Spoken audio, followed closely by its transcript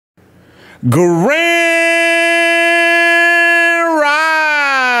Grand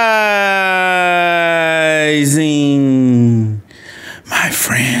Rising, my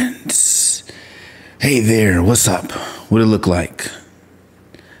friends. Hey there, what's up? What it look like?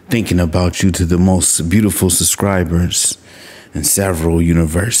 Thinking about you to the most beautiful subscribers in several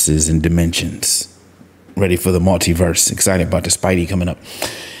universes and dimensions. Ready for the multiverse. Excited about the Spidey coming up.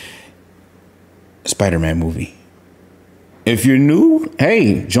 Spider-Man movie. If you're new,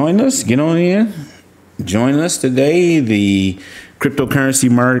 hey, join us. Get on in. Join us today. The cryptocurrency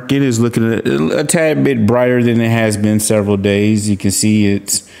market is looking a tad bit brighter than it has been several days. You can see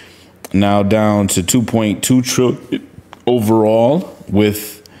it's now down to 2.2 trillion overall,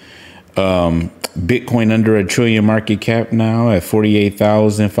 with Bitcoin under $1 trillion market cap now at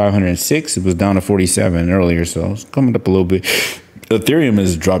 48,506. It was down to 47 earlier, so it's coming up a little bit. Ethereum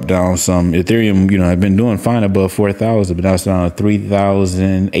has dropped down some. Ethereum, had been doing fine above 4,000, but now it's down to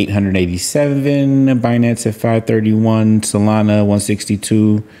 3,887. Binance at 531. Solana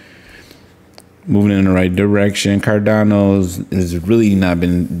 162. Moving in the right direction. Cardano has really not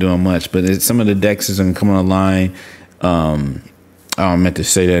been doing much, but some of the dexes are coming online. I meant to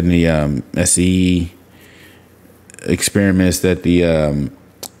say that in the SE experiments that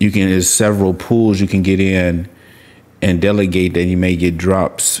there's several pools you can get in and delegate that you may get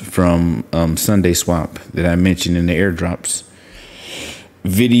drops from Sunday Swap that I mentioned in the airdrops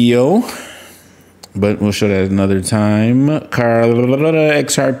video, but we'll show that another time.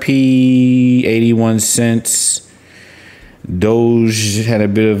 XRP 81 cents. Doge had a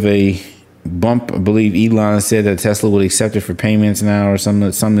bit of a bump. I believe Elrond said that Tesla would accept it for payments now, or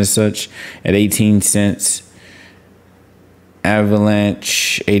something as such, at 18 cents.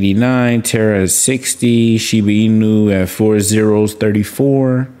 Avalanche 89, Terra at 60, Shiba Inu at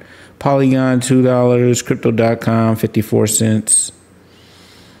 4034, Polygon $2, Crypto.com 54 cents.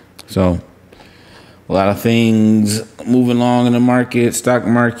 So a lot of things moving along in the market. Stock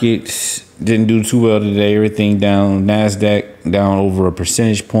market didn't do too well today. Everything down. NASDAQ down over a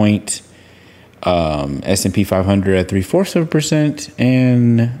percentage point. S&P 500 at 0.75%,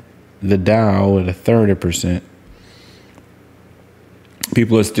 and the Dow at 1/3%.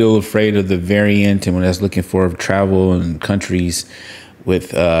 People are still afraid of the variant, and when that's looking for travel in countries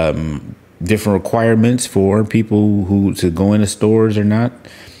with different requirements for people who to go into stores or not.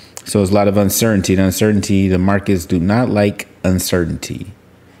 So there's a lot of uncertainty. The markets do not like uncertainty.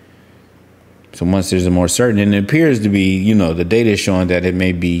 So once there's a more certain, and it appears to be, the data is showing that it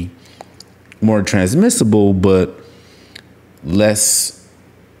may be more transmissible, but less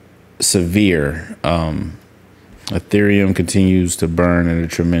severe. Ethereum continues to burn at a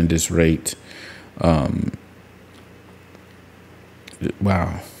tremendous rate.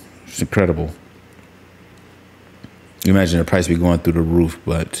 Wow, it's incredible. You imagine the price be going through the roof,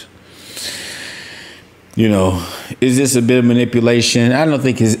 but is this a bit of manipulation? I don't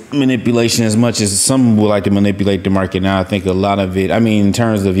think it's manipulation as much as some would like to manipulate the market now. I think a lot of it, in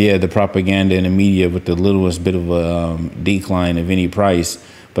terms of, the propaganda and the media with the littlest bit of a decline of any price.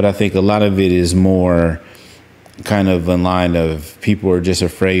 But I think a lot of it is more kind of in line of people are just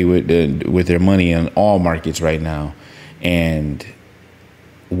afraid with their money in all markets right now. And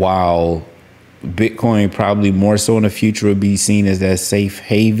while Bitcoin probably more so in the future would be seen as that safe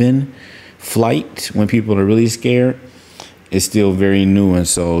haven flight when people are really scared, it's still very new. And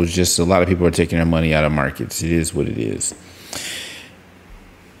so it's just a lot of people are taking their money out of markets. It is what it is.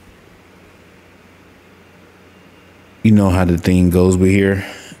 You know how the thing goes. We're here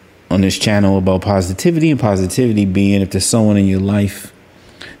on this channel about positivity, and positivity being if there's someone in your life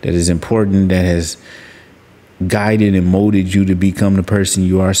that is important, that has guided and molded you to become the person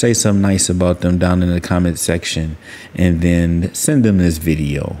you are, say something nice about them down in the comment section, and then send them this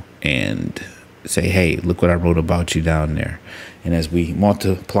video and say, hey, look what I wrote about you down there. And as we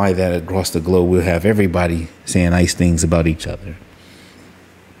multiply that across the globe, we'll have everybody saying nice things about each other.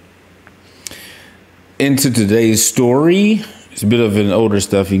 Into today's story, it's a bit of an older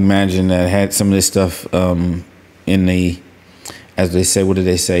stuff. You can imagine that had some of this stuff in the, as they say, what did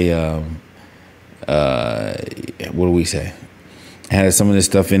they say? What do we say? Had some of this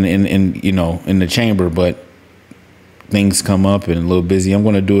stuff in the chamber, but things come up and a little busy. I'm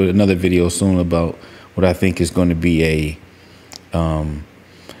going to do another video soon about what I think is going to be a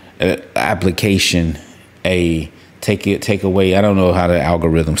application, take away. I don't know how the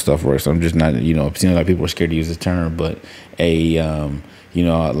algorithm stuff works. I'm just not, it seems like people are scared to use the term, but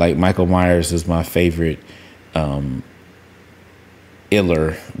like Michael Myers is my favorite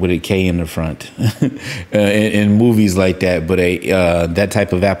iller with a K in the front in movies like that. But that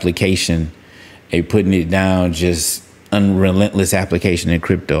type of application, putting it down, just unrelentless application in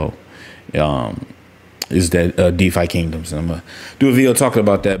crypto is that DeFi kingdoms. And I'm gonna do a video talking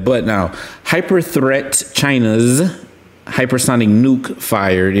about that. But now, hyper threat, China's hypersonic nuke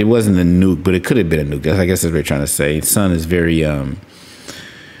fired. It wasn't a nuke, but it could have been a nuke. I guess that's what they're trying to say. Sun is very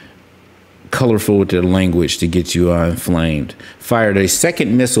colorful with their language to get you inflamed. Fired a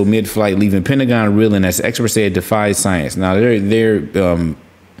second missile mid-flight, leaving Pentagon reeling as experts say it defies science. Now they're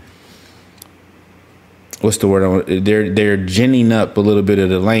what's the word? They're ginning up a little bit of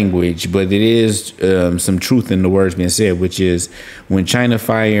the language, but it is some truth in the words being said, which is when China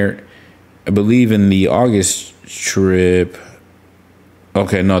fired, I believe in the August trip.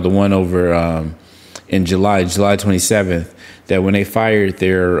 Okay, no, the one over in July 27th, that when they fired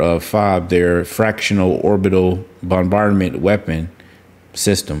their FOB, their fractional orbital bombardment weapon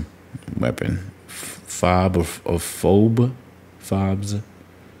system, FOB or FOBs.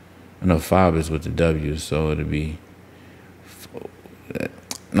 I know FOB is with the W, so it'll be, I'm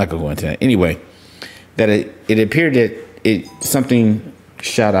not gonna go into that. Anyway, that it appeared that something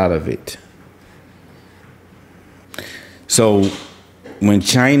shot out of it. So when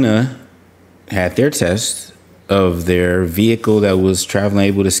China had their test of their vehicle that was traveling,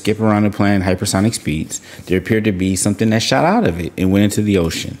 able to skip around the planet hypersonic speeds, there appeared to be something that shot out of it and went into the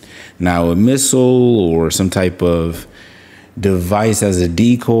ocean. Now, a missile or some type of device as a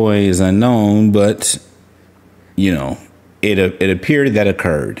decoy is unknown, but you know, it appeared that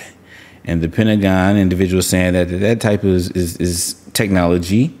occurred. And the Pentagon individual saying that type of is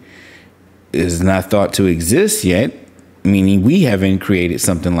technology is not thought to exist yet, meaning we haven't created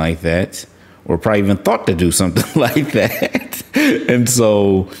something like that, or probably even thought to do something like that. And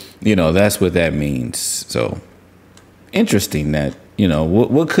so, you know, that's what that means. So interesting that, you know,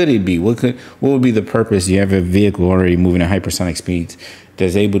 what could it be? What would be the purpose? You have a vehicle already moving at hypersonic speeds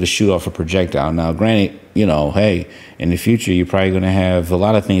that's able to shoot off a projectile. Now, granted, you know, hey, in the future, you're probably going to have a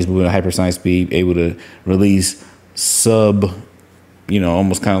lot of things moving at hypersonic speed, able to release you know,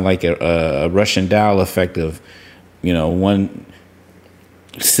 almost kind of like a Russian dial effect of, you know, one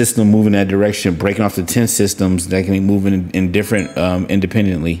system moving that direction, breaking off the 10 systems that can be moving in different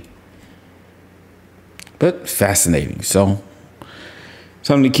independently. But fascinating. So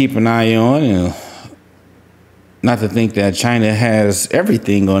something to keep an eye on, and not to think that China has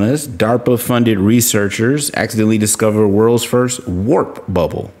everything on us. DARPA-funded researchers accidentally discover world's first warp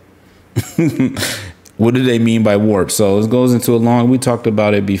bubble. What do they mean by warp? So it goes into we talked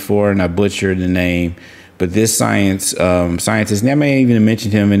about it before, and I butchered the name. But this scientist, and I may even have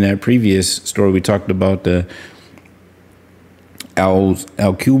mentioned him in that previous story we talked about, the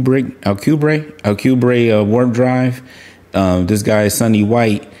Alcubre warp drive. This guy, Sonny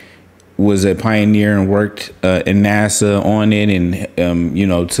White, was a pioneer and worked in NASA on it, and you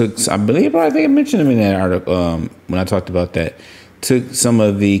know, I think I mentioned him in that article when I talked about that. Took some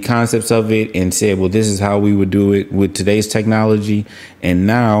of the concepts of it and said, well, this is how we would do it with today's technology. And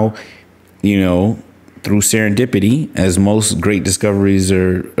now, you know, through serendipity, as most great discoveries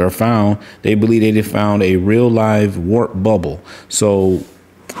are found, they believe they found a real live warp bubble. So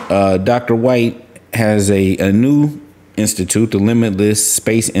Dr. White has a new institute, the Limitless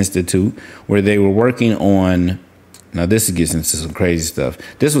Space Institute, where they were working on, now this gets into some crazy stuff.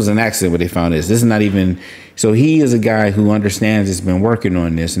 This was an accident where they found this. This is not even, so he is a guy who understands, has been working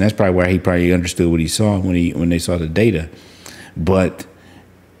on this, and that's probably why he probably understood what he saw when they saw the data. But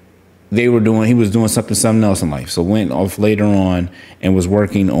he was doing something else in life. So went off later on and was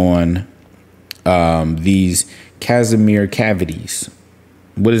working on these Casimir cavities.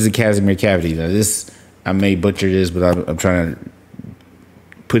 What is a Casimir cavity? Now I may butcher this, but I'm trying to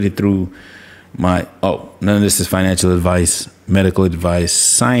put it through none of this is financial advice, medical advice,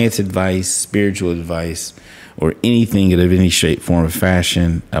 science advice, spiritual advice, or anything of any shape, form, or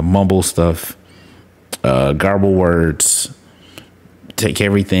fashion. I mumble stuff, garble words. Take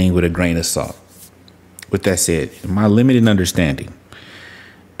everything with a grain of salt. With that said, in my limited understanding,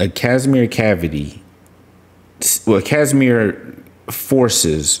 a Casimir cavity, Casimir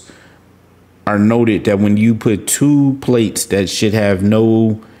forces are noted that when you put two plates that should have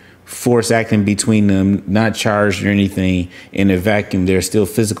no force acting between them, not charged or anything, in a vacuum, there's still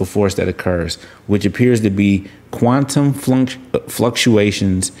physical force that occurs, which appears to be quantum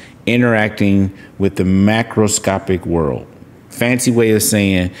fluctuations interacting with the macroscopic world. Fancy way of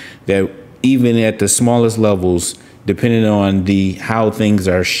saying that even at the smallest levels, depending on how things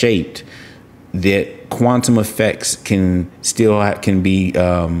are shaped, that quantum effects can be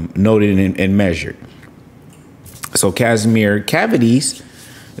noted and measured. So Casimir cavities,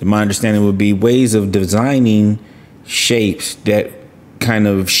 in my understanding, would be ways of designing shapes that kind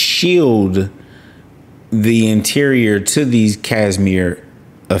of shield the interior to these Casimir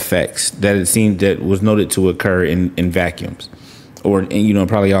effects that it seemed that was noted to occur in vacuums, or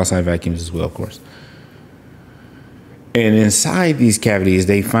probably outside vacuums as well, of course. And inside these cavities,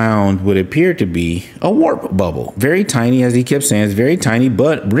 they found what appeared to be a warp bubble, very tiny, as he kept saying, it's very tiny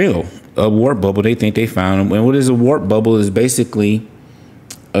but real. A warp bubble they think they found. And what is a warp bubble is basically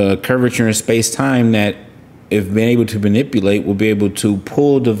a curvature in space-time that, if being able to manipulate, will be able to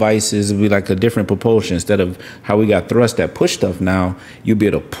pull devices. It'll be like a different propulsion. Instead of how we got thrust that push stuff now, you'll be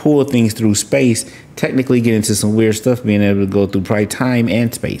able to pull things through space, technically get into some weird stuff, being able to go through probably time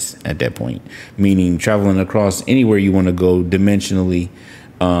and space at that point, meaning traveling across anywhere you want to go dimensionally,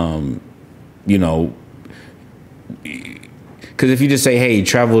 because if you just say, hey,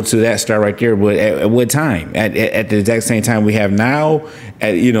 travel to that star right there, but at what time? At the exact same time we have now,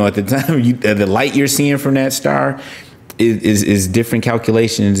 at the time the light you're seeing from that star is different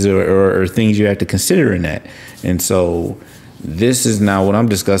calculations or things you have to consider in that. And so this is now what I'm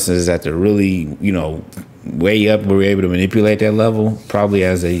discussing is at the really, way up where we're able to manipulate that level, probably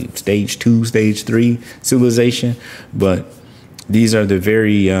as a stage 2, stage 3 civilization. But these are the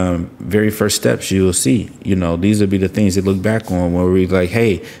very first steps you'll see. These will be the things that look back on where we're like,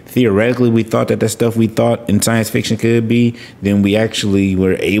 hey, theoretically, we thought that stuff we thought in science fiction could be, then we actually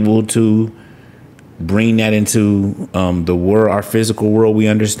were able to bring that into the world, our physical world we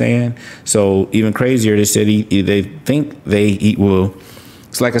understand. So even crazier, they said they think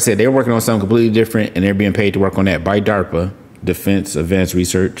it's like I said, they're working on something completely different, and they're being paid to work on that by DARPA, Defense Advanced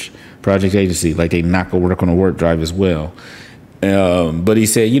Research Project Agency. Like they not gonna work on a warp drive as well. But he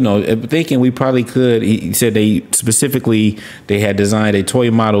said, thinking we probably could. He said they had designed a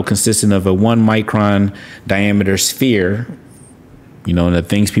toy model consisting of a 1 micron diameter sphere. The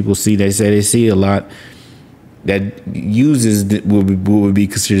things people see, they say they see a lot that uses what would be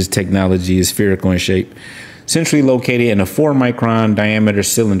considered technology is spherical in shape. Centrally located in a 4 micron diameter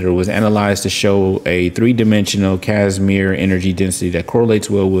cylinder, was analyzed to show a 3-dimensional Casimir energy density that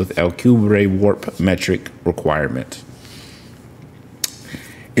correlates well with Alcubierre warp metric requirement.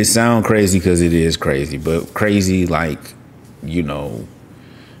 It sounds crazy because it is crazy, but crazy like,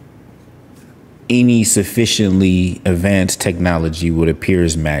 any sufficiently advanced technology would appear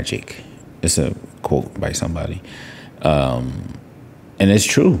as magic. It's a quote by somebody. And it's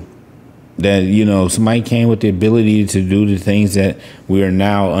true that, somebody came with the ability to do the things that we are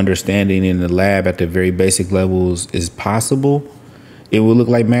now understanding in the lab at the very basic levels is possible. It would look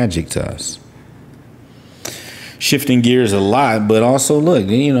like magic to us. Shifting gears a lot, but also look,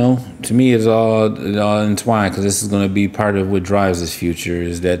 to me it's all entwined, because this is going to be part of what drives this future.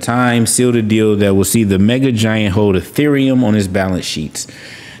 Is that time sealed a deal that will see the mega giant hold Ethereum on its balance sheets.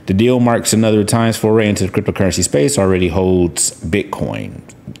 The deal marks another times foray into the cryptocurrency space. Already holds Bitcoin,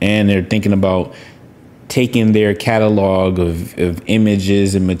 and they're thinking about taking their catalog of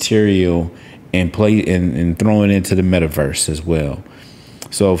images and material and throwing it into the metaverse as well.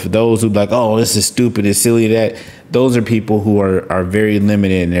 So for those who like, oh, this is stupid, it's silly, that those are people who are very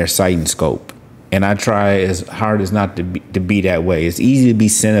limited in their sight and scope. And I try as hard as not to be that way. It's easy to be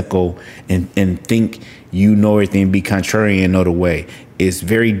cynical and think everything, be contrarian, know the way. It's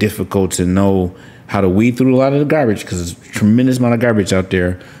very difficult to know how to weed through a lot of the garbage, because there's a tremendous amount of garbage out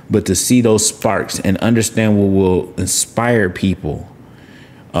there. But to see those sparks and understand what will inspire people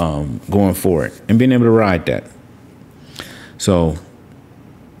going forward and being able to ride that. So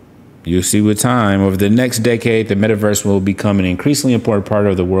you'll see with time, over the next decade, the metaverse will become an increasingly important part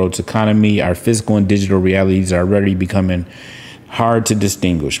of the world's economy. Our physical and digital realities are already becoming hard to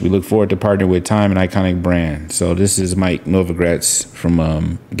distinguish. We look forward to partnering with Time, an iconic brand. So this is Mike Novogratz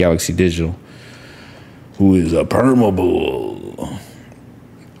from Galaxy Digital, who is a permabull.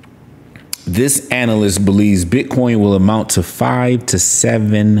 This analyst believes Bitcoin will amount to 5 to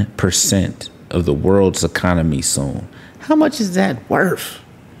 7% of the world's economy soon. How much is that worth?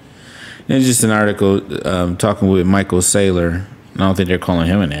 It's just an article talking with Michael Saylor. I don't think they're calling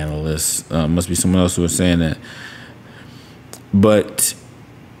him an analyst. Must be someone else who was saying that. But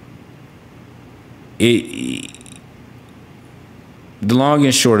the long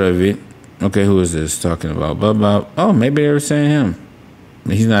and short of it, okay, who is this talking about? Oh, maybe they were saying him.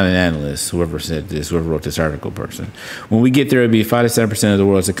 He's not an analyst, whoever said this, whoever wrote this article person. When we get there, it'll be 5 to 7% of the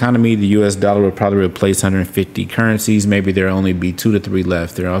world's economy. The U.S. dollar will probably replace 150 currencies. Maybe there'll only be 2 to 3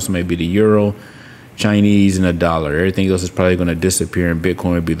 left. There also may be the euro, Chinese, and a dollar. Everything else is probably going to disappear, and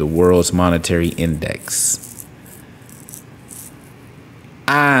Bitcoin will be the world's monetary index.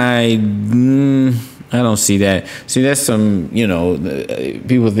 I don't see that. See, that's some,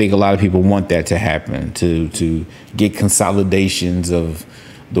 people think a lot of people want that to happen, to get consolidations of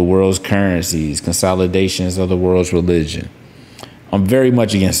the world's currencies, consolidations of the world's religion. I'm very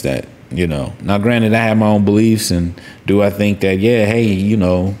much against that. You know, now granted, I have my own beliefs, and do I think that, yeah, hey, you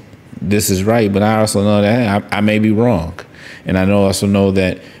know, this is right, but I also know that I may be wrong. And I also know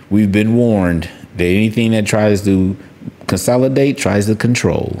that we've been warned that anything that tries to consolidate tries to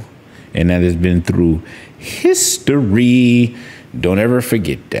control. And that has been through history. Don't ever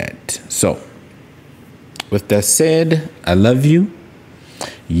forget that. So with that said, I love you.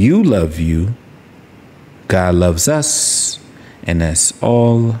 You love you. God loves us. And that's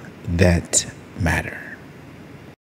all that matters.